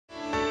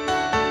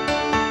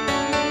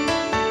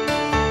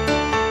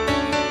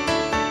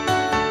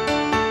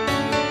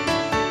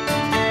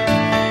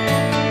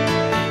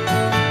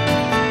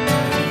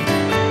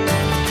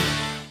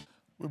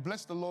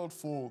Lord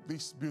for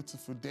this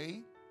beautiful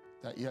day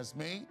that He has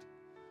made.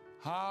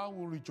 I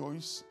will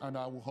rejoice and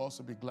I will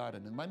also be glad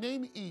in it. My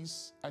name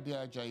is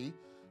Ajayi,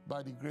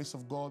 by the grace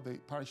of God, the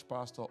parish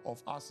pastor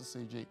of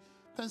RCCCG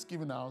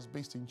Thanksgiving House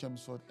based in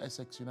Chelmsford,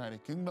 Essex,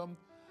 United Kingdom.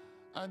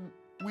 And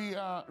we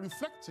are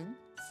reflecting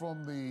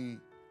from the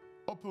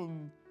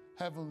Open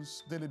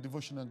Heavens Daily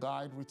Devotional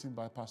Guide written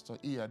by Pastor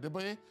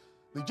Adeboye,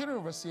 the General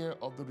Overseer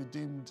of the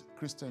Redeemed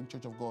Christian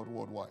Church of God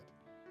worldwide.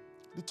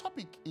 The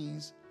topic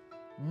is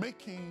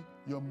Making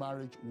Your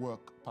Marriage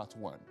Work, Part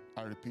 1.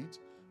 I repeat,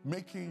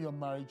 Making Your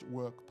Marriage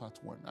Work, Part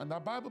 1. And our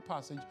Bible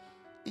passage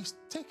is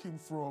taken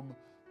from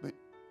the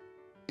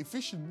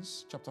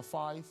Ephesians chapter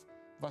 5,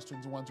 verse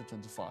 21 to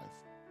 25.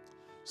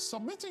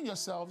 Submitting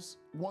yourselves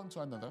one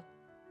to another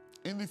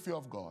in the fear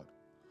of God.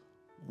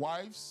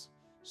 Wives,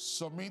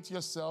 submit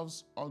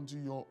yourselves unto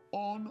your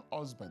own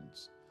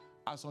husbands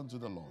as unto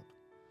the Lord.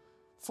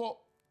 For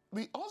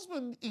the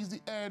husband is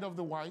the head of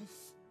the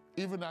wife,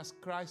 even as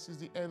Christ is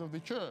the head of the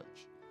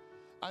church,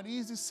 and He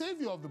is the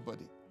Savior of the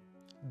body.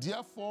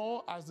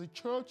 Therefore, as the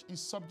church is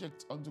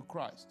subject unto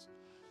Christ,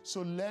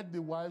 so let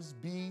the wives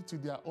be to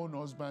their own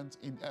husbands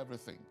in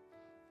everything.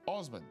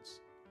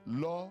 Husbands,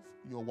 love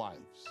your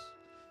wives,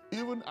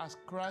 even as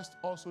Christ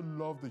also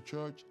loved the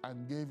church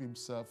and gave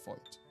Himself for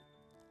it.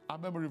 Our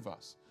memory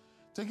verse,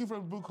 taken from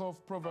the book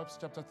of Proverbs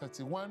chapter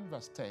 31,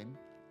 verse 10.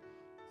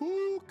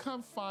 Who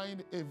can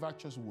find a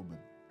virtuous woman?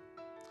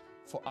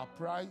 For her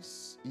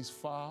price is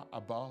far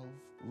above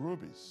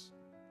rubies.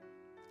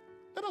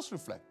 Let us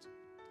reflect.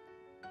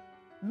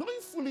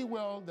 Knowing fully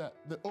well that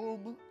the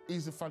home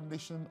is the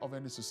foundation of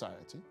any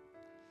society,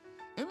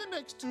 in the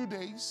next 2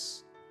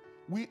 days,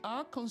 we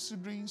are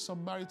considering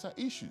some marital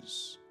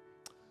issues.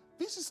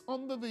 This is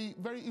under the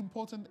very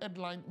important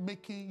headline,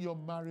 Making Your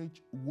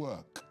Marriage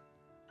Work.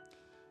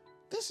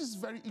 This is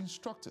very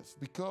instructive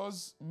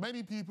because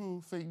many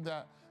people think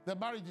that their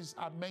marriages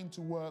are meant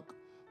to work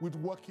with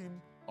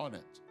working on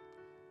it.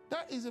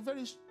 That is a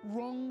very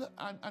wrong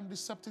and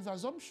deceptive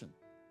assumption.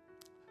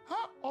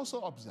 I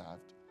also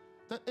observed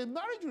that a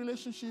marriage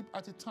relationship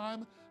at a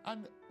time,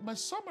 and my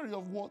summary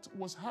of what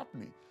was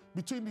happening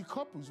between the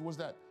couples was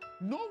that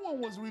no one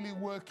was really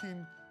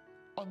working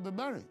on the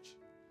marriage.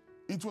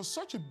 It was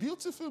such a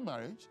beautiful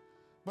marriage,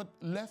 but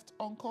left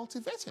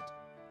uncultivated.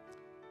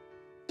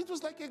 It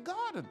was like a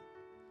garden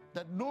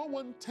that no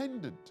one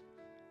tended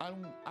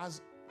and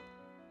has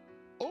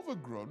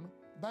overgrown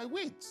by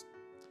weeds.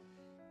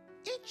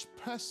 Each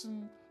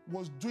person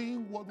was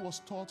doing what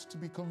was thought to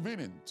be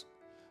convenient.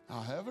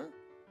 However,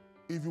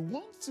 if you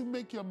want to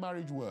make your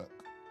marriage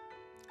work,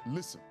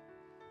 listen,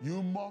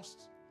 you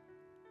must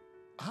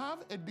have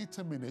a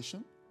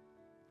determination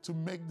to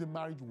make the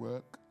marriage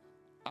work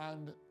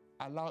and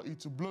allow it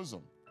to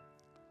blossom.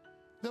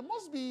 There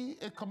must be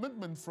a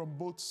commitment from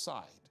both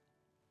sides.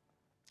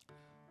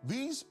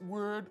 This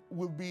word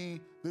will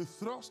be the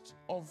thrust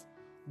of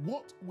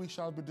what we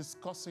shall be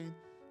discussing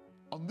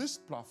on this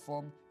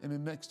platform in the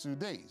next 2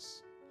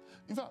 days.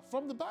 In fact,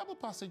 from the Bible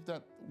passage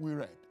that we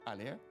read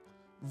earlier,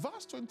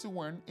 verse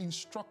 21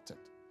 instructed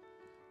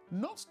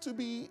not to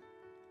be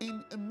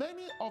in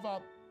many of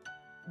our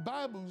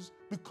Bibles,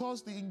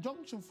 because the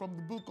injunction from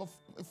the book of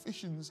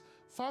Ephesians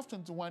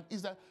 5:21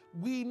 is that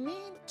we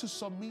need to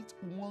submit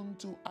one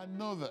to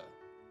another.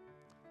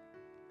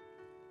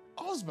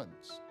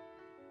 Husbands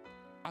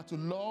are to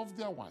love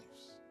their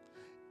wives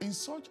in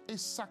such a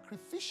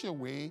sacrificial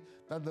way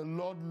that the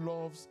Lord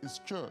loves His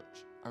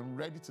church and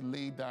ready to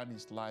lay down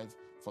His life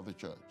for the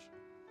church.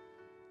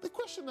 The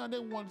question I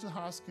then want to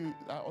ask you,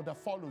 or that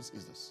follows,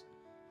 is this: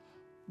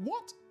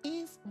 what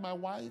if my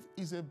wife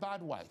is a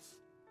bad wife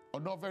or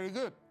not very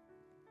good?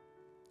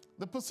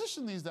 The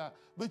position is that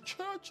the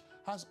church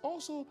has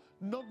also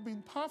not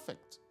been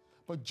perfect,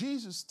 but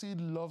Jesus still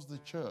loves the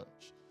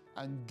church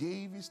and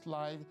gave His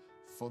life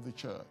for the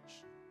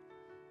church.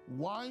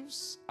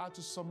 Wives are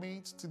to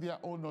submit to their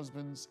own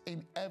husbands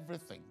in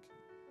everything.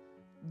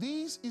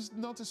 This is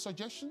not a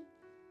suggestion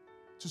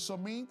to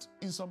submit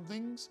in some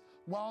things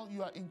while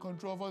you are in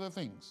control of other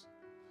things.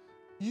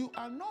 You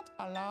are not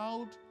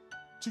allowed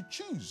to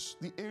choose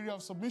the area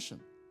of submission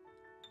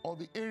or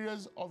the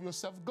areas of your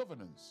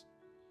self-governance.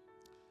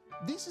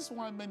 This is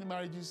why many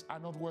marriages are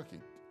not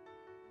working.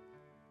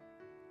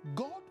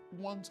 God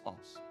wants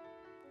us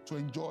to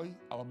enjoy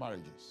our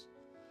marriages.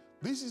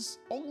 This is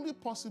only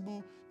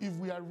possible if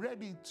we are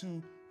ready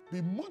to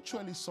be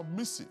mutually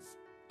submissive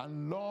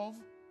and love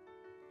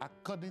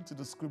according to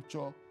the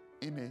scripture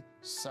in a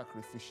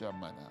sacrificial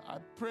manner. I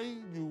pray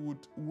you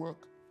would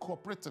work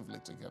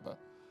cooperatively together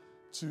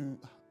to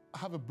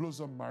have a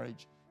blossom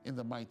marriage in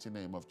the mighty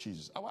name of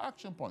Jesus. Our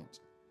action point: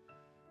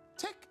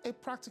 take a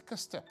practical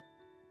step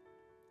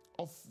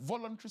of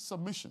voluntary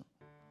submission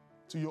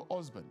to your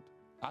husband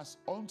as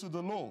unto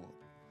the Lord,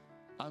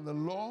 and the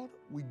Lord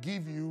will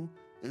give you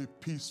a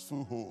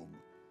peaceful home.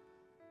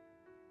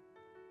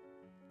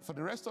 For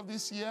the rest of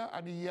this year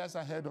and the years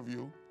ahead of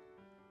you,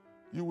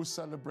 you will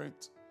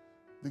celebrate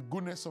the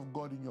goodness of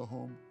God in your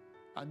home,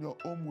 and your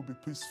home will be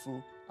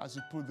peaceful as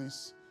you put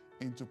this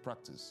into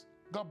practice.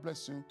 God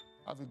bless you.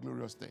 Have a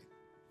glorious day.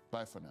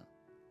 Bye for now.